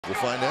We'll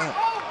find out.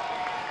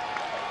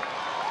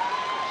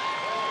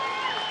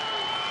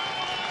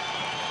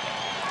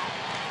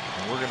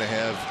 And we're going to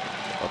have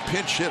a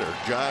pinch hitter.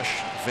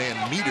 Josh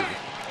Van Meter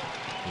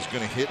is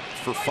going to hit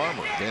for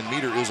Farmer. Van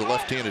Meter is a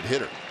left-handed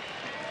hitter.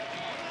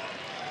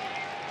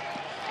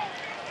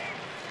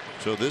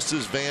 So this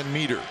is Van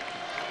Meter.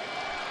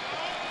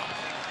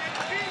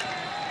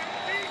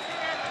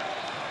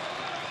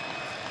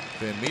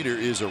 Van Meter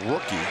is a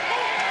rookie,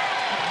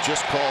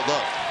 just called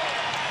up.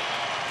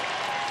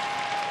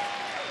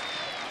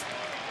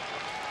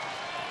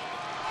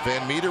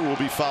 Van Meter will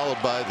be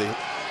followed by the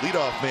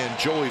leadoff man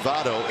Joey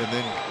Votto, and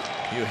then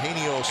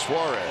Eugenio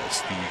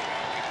Suarez, the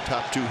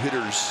top two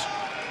hitters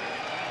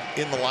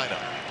in the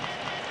lineup.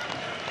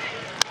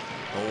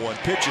 0-1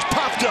 pitch is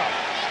popped up.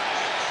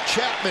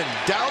 Chapman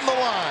down the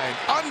line,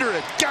 under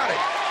it, got it.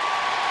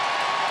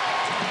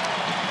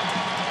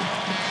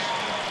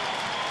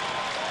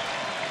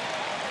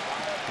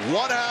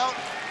 One out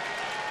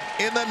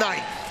in the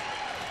ninth.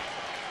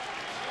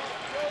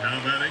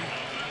 Now batting,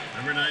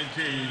 number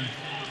 19,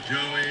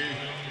 Joey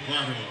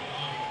Votto.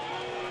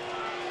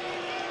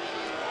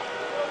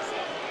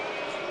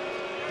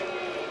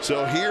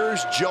 So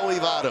here's Joey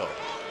Votto.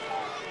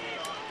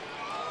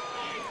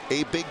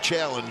 A big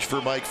challenge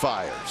for Mike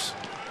Fiers.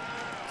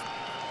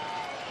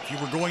 If you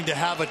were going to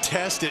have a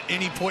test at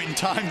any point in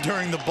time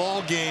during the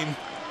ball game,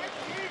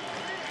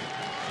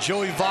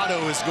 Joey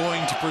Votto is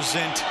going to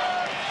present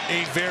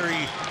a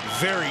very,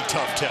 very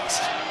tough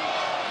test.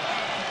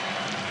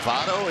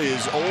 Votto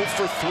is 0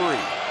 for 3.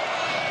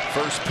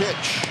 First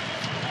pitch,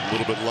 a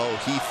little bit low.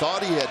 He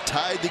thought he had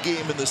tied the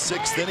game in the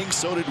 6th inning.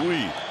 So did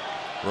we.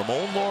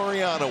 Ramon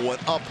Laureano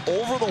went up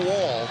over the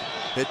wall.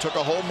 It took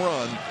a home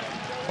run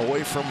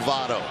away from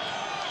Votto.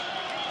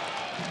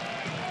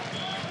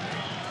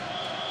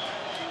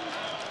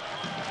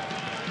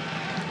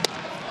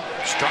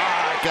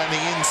 Strike on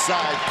the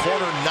inside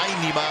corner,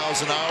 90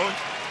 miles an hour.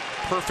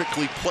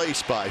 Perfectly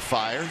placed by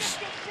Fiers.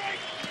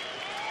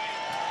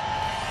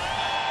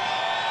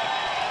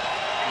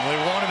 They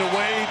wanted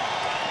away,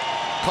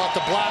 caught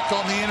the black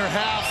on the inner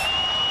half.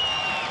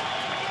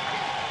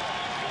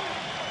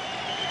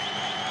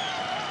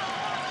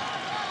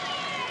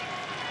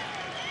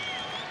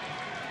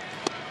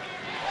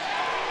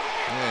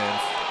 And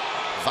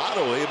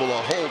Votto able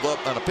to hold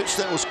up on a pitch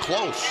that was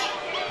close.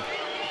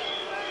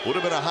 Would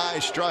have been a high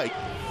strike.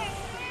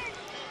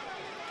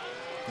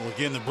 Well,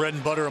 again, the bread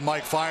and butter of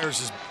Mike Fiers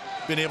has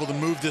been able to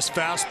move this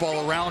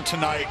fastball around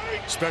tonight,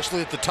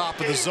 especially at the top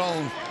of the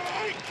zone.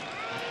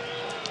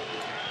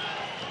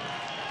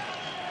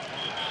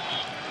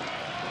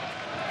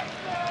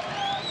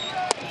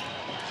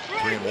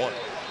 Three and one.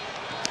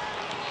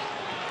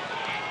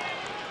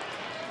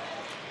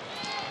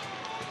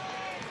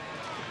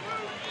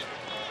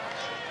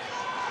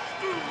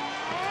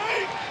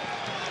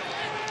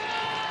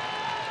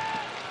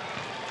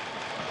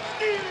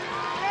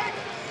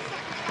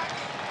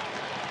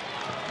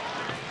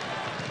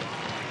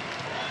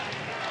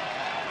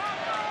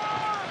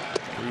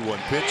 One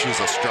pitch is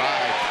a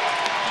strike.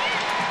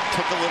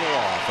 Took a little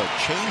off. A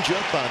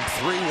changeup on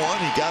 3-1.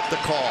 He got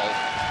the call.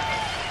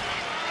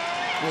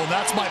 Well,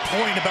 that's my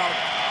point about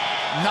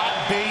not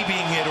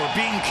babying it or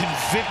being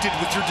convicted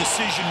with your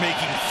decision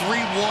making.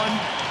 3-1,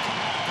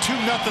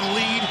 2-0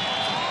 lead.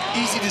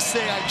 Easy to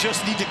say I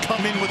just need to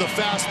come in with a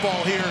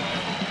fastball here.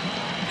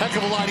 Heck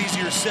of a lot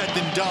easier said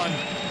than done.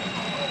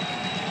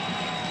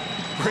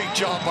 Great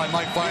job by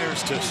Mike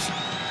Fiers to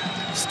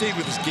stay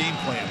with his game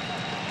plan.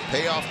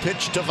 Payoff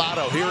pitch to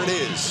Votto. Here it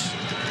is.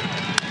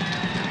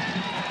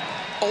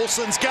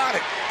 Olson's got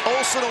it.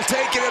 Olson will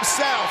take it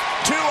himself.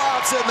 2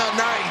 outs in the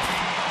ninth.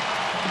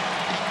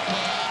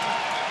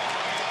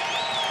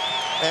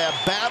 A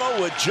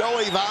battle with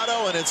Joey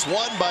Votto, and it's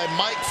won by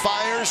Mike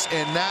Fiers.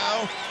 And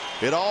now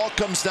it all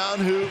comes down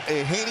to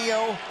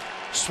Eugenio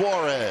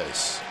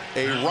Suarez,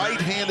 a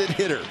right-handed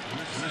hitter.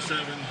 Number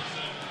 7,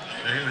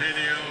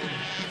 Eugenio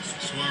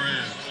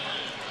Suarez.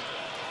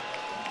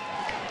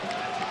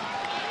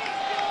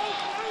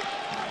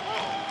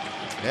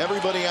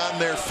 Everybody on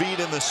their feet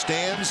in the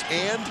stands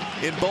and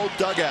in both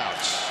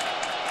dugouts.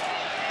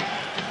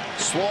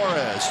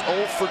 Suarez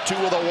 0 for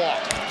 2 with a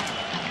walk.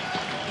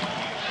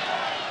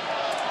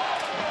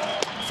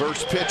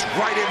 First pitch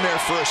right in there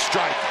for a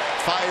strike.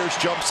 Fiers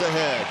jumps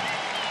ahead.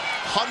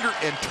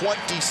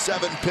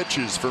 127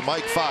 pitches for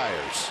Mike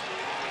Fiers.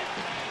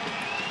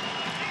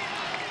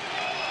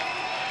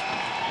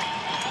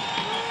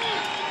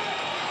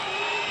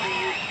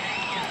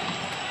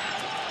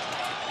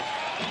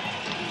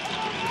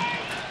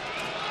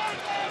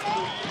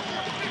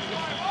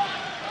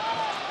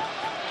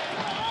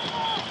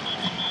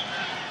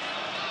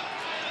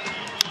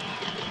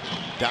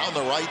 Down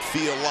the right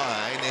field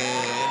line,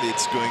 and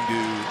it's going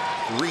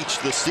to reach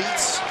the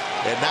seats,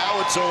 and now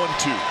it's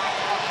 0-2.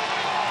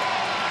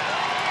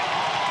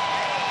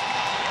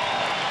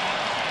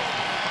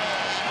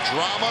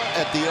 Drama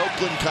at the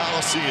Oakland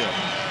Coliseum.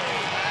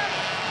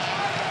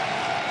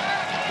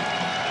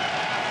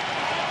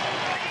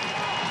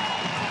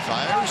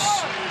 Fiers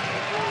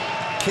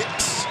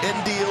kicks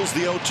and deals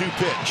the 0-2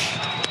 pitch.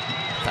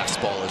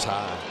 Fastball is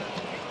high.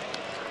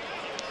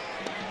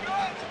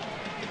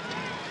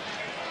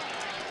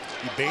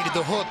 He baited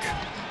the hook,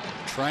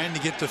 trying to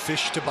get the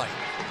fish to bite.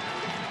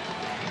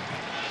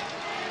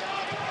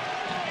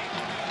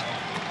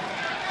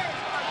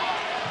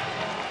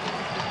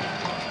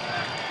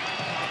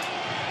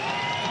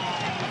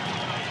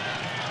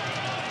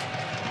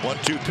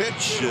 One-two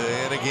pitch,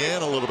 and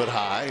again a little bit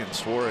high, and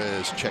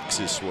Suarez checks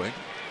his swing.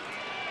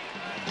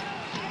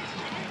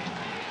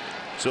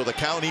 So the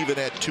count even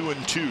at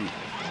 2-2.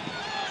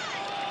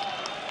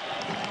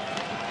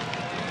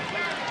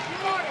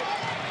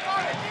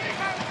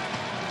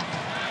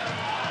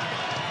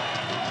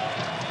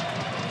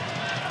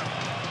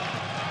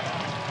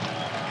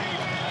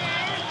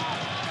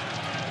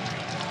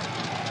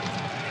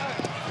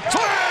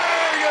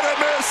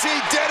 He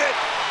did it.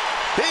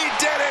 He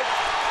did it.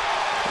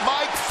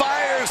 Mike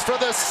Fiers, for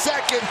the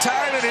second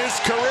time in his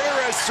career,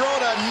 has thrown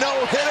a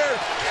no-hitter.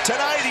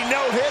 Tonight he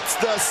no-hits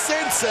the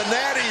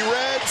Cincinnati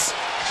Reds.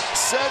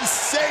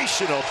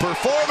 Sensational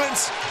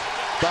performance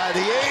by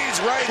the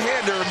A's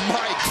right-hander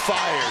Mike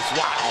Fiers.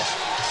 Wow.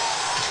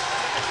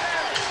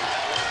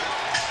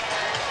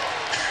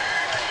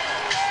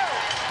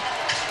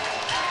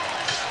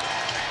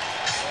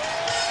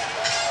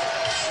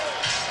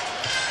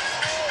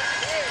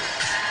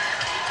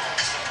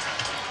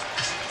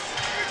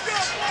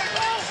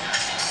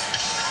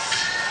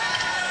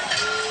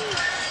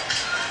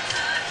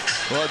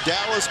 Well,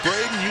 Dallas,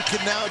 Braden, you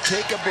can now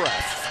take a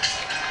breath.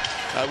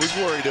 I was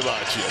worried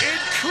about you.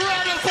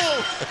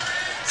 Incredible!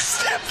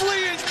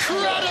 Simply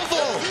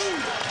incredible!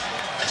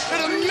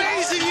 An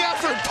amazing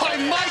effort by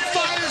Mike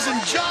Fiers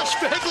and Josh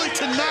Begley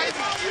tonight.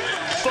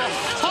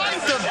 Behind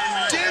the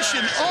dish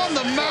and on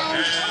the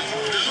mound.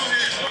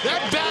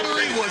 That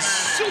battery was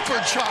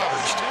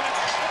supercharged.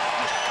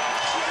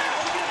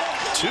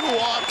 2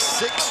 walks,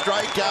 6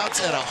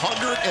 strikeouts, and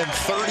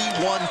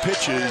 131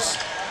 pitches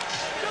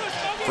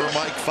for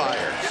Mike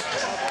Fiers.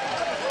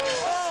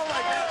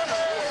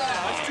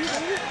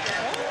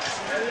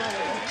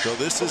 So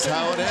this is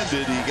how it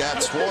ended. He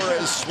got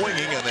Suarez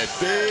swinging on that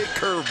big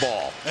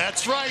curveball.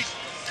 That's right.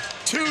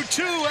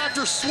 2-2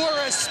 after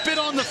Suarez spit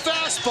on the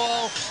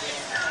fastball.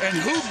 And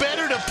who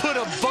better to put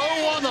a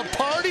bow on the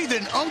party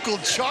than Uncle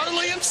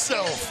Charlie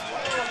himself?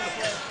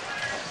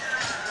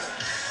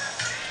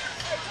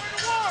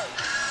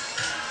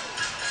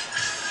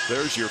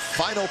 There's your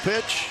final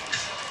pitch.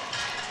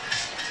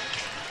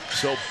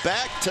 So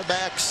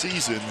back-to-back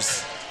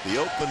seasons, the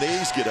Oakland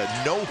A's get a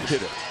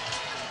no-hitter.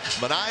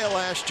 Manaea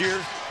last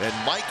year and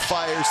Mike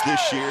Fiers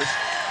this year.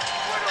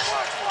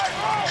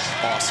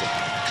 Awesome.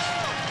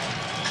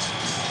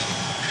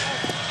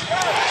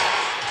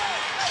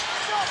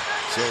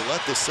 So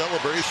let the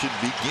celebration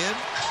begin.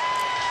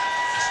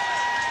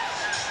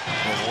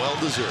 And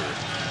well-deserved.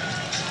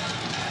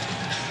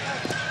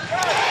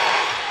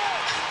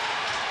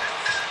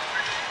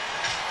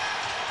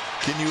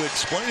 Can you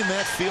explain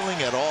that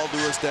feeling at all to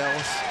us,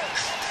 Dallas?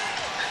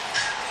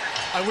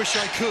 I wish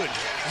I could.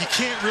 You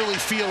can't really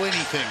feel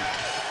anything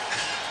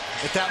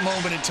at that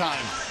moment in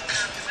time.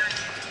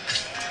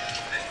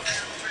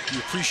 You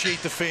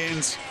appreciate the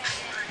fans,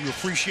 you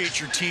appreciate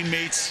your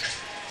teammates,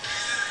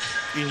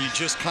 and you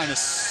just kind of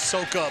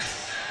soak up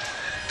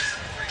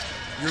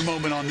your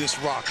moment on this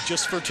rock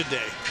just for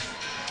today.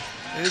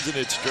 Isn't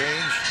it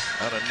strange?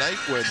 On a night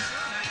when,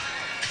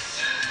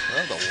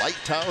 well, the light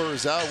tower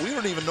is out, we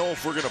don't even know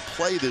if we're going to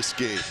play this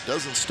game. It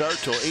doesn't start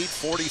till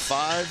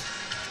 8:45.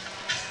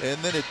 And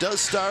then it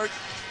does start,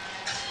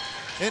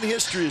 and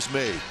history is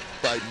made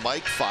by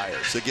Mike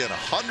Fiers. Again,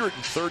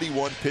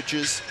 131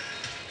 pitches,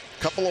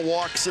 a couple of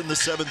walks in the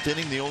 7th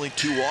inning, the only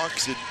 2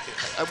 walks.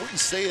 I wouldn't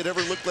say it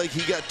ever looked like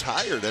he got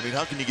tired. I mean,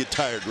 how can you get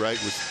tired, right,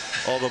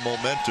 with all the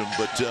momentum?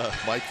 But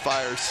Mike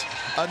Fiers,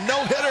 a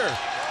no-hitter.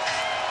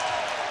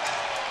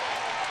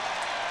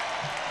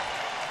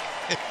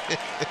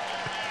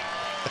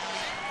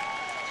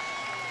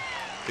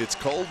 It's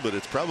cold, but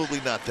it's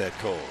probably not that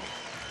cold.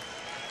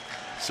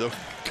 So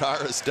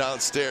Kara's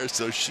downstairs,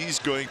 so she's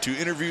going to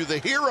interview the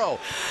hero.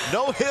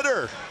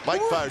 No-hitter.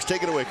 Mike Fiers,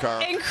 take it away,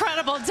 Kara.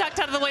 Incredible. Ducked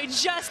out of the way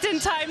just in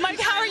time. Mike,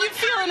 how are you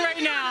feeling right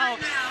now?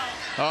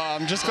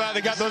 I'm just glad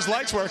they got those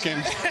lights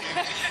working.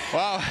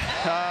 Wow.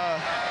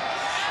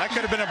 That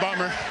could have been a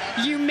bummer.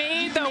 You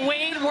made the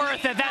wait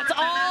worth it. That's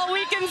all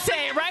we can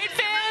say. Right,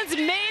 fans?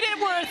 Made it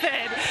worth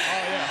it. Oh,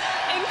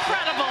 yeah.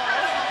 Incredible.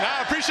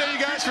 I appreciate you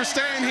guys for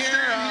staying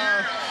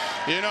here.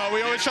 You know,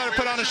 we always try to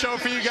put on a show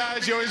for you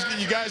guys. You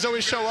guys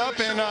always show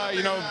up and,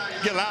 you know,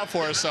 get loud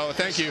for us, so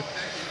thank you.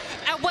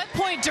 At what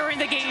point during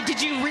the game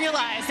did you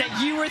realize that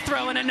you were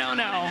throwing a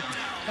no-no?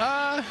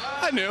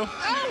 I knew.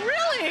 Oh,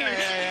 really?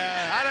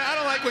 Yeah. I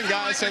don't like when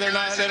guys say they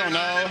don't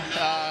know.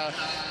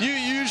 You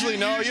usually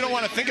know. You don't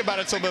want to think about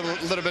it till a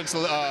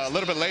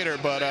little bit later,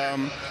 but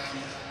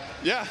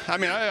yeah, I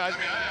mean,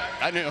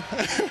 I knew.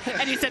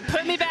 And you said,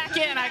 put me back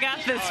in. I got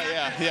this. Oh,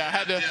 yeah.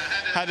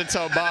 I had to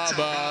tell Bob,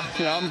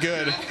 you know, I'm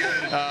good.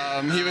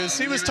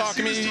 He was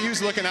talking to me. He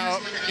was looking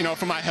out, you know,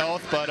 for my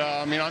health. But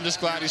you know, I'm just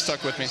glad he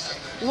stuck with me.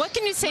 What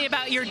can you say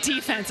about your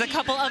defense? A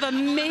couple of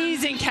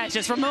amazing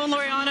catches. Ramon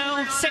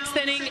Laureano, 6th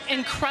inning,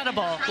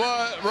 incredible.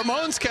 Well,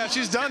 Ramon's catch,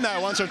 he's done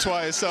that once or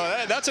twice, so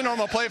that's a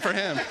normal play for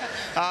him.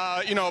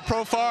 You know,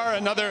 Profar,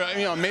 another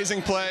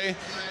amazing play.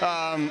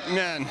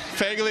 Man,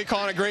 Fagley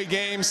calling a great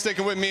game,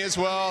 sticking with me as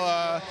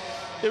well.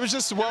 It was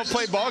just a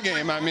well-played ball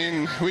game. I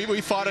mean,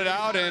 we fought it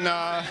out and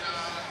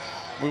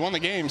we won the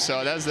game,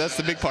 so that's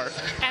the big part.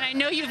 And I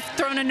know you've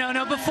thrown a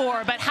no-no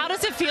before, but how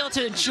does it feel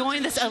to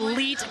join this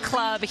elite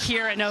club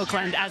here in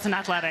Oakland as an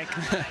Athletic?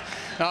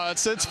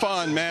 It's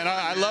fun, man.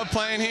 I love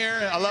playing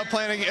here. I love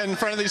playing in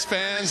front of these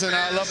fans, and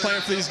I love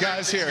playing for these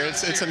guys here.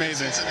 It's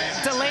amazing.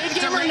 Delayed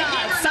game or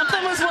not,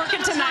 something was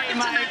working tonight,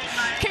 Mike.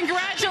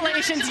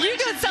 Congratulations. You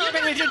go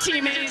celebrate with your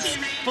teammates.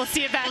 We'll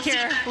see you back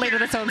here later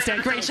this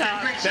homestand. Great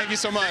job. Thank you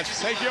so much.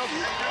 Thank you.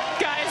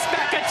 Guys,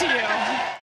 back up to you.